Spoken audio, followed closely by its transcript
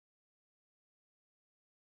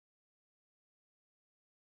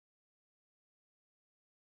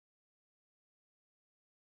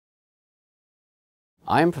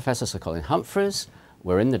I'm Professor Sir Colin Humphreys.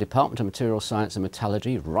 We're in the Department of Materials Science and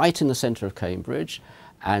Metallurgy, right in the centre of Cambridge,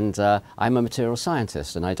 and I'm a material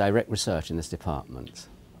scientist and I direct research in this department.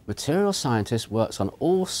 Material scientist works on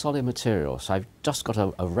all solid materials. So I've just got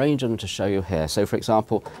a range of them to show you here. So for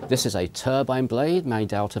example, this is a turbine blade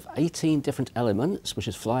made out of 18 different elements, which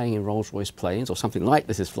is flying in Rolls-Royce planes, or something like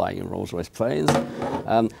this is flying in Rolls-Royce planes.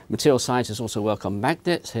 Material scientists also work on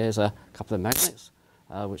magnets. Here's a couple of magnets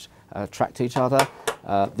which attract each other.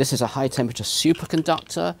 This is a high temperature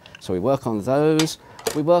superconductor, so we work on those.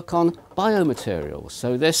 We work on biomaterials.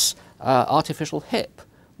 So this artificial hip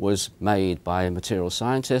was made by material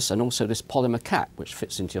scientists, and also this polymer cap, which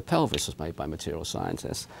fits into your pelvis, was made by material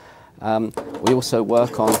scientists. We also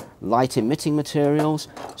work on light-emitting materials.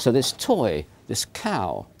 So this toy, this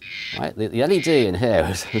cow, right? The LED in here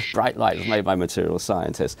is bright light, was made by material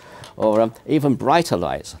scientists. Or even brighter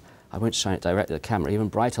lights. I won't shine it directly at the camera. Even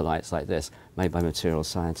brighter lights like this, made by material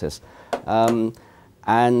scientists. And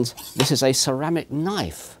this is a ceramic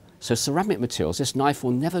knife. So ceramic materials, this knife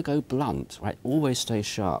will never go blunt, right? Always stays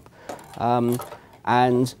sharp.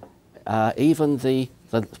 Even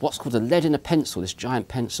what's called the lead in a pencil, this giant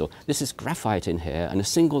pencil, this is graphite in here, and a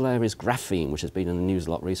single layer is graphene, which has been in the news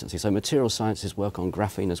a lot recently. So material sciences work on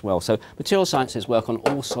graphene as well. So material sciences work on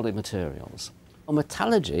all solid materials. Well,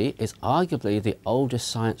 metallurgy is arguably the oldest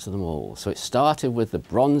science of them all. So it started with the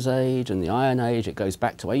Bronze Age and the Iron Age. It goes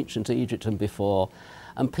back to ancient Egypt and before.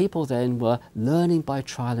 And people then were learning by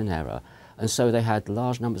trial and error. And so they had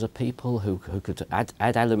large numbers of people who could add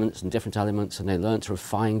elements and different elements, and they learned to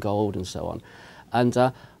refine gold and so on. And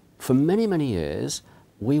for many, many years,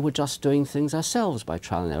 we were just doing things ourselves by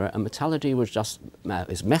trial and error, and metallurgy was just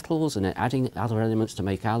metals and then adding other elements to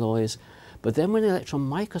make alloys. But then when the electron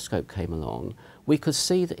microscope came along, we could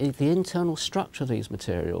see the internal structure of these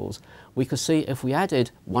materials. We could see if we added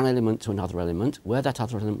one element to another element, where that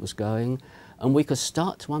other element was going, and we could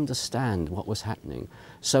start to understand what was happening.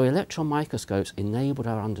 So electron microscopes enabled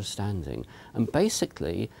our understanding. And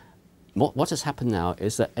basically, what has happened now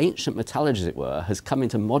is that ancient metallurgy, as it were, has come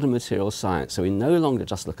into modern material science. So we no longer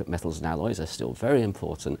just look at metals and alloys, they're still very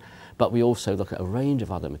important, but we also look at a range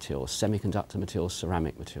of other materials, semiconductor materials,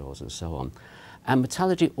 ceramic materials, and so on. And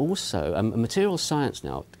metallurgy also, material science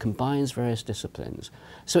now, combines various disciplines.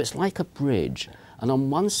 So it's like a bridge. And on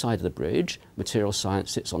one side of the bridge, material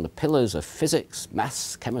science sits on the pillars of physics,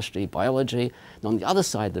 maths, chemistry, biology. And on the other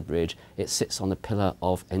side of the bridge, it sits on the pillar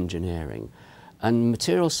of engineering. And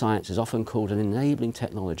material science is often called an enabling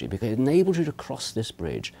technology because it enables you to cross this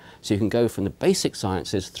bridge. So you can go from the basic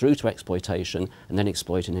sciences through to exploitation and then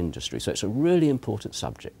exploit an industry. So it's a really important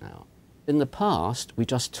subject now. In the past, we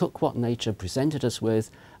just took what nature presented us with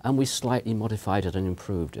and we slightly modified it and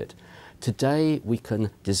improved it. Today, we can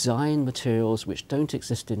design materials which don't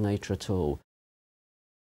exist in nature at all.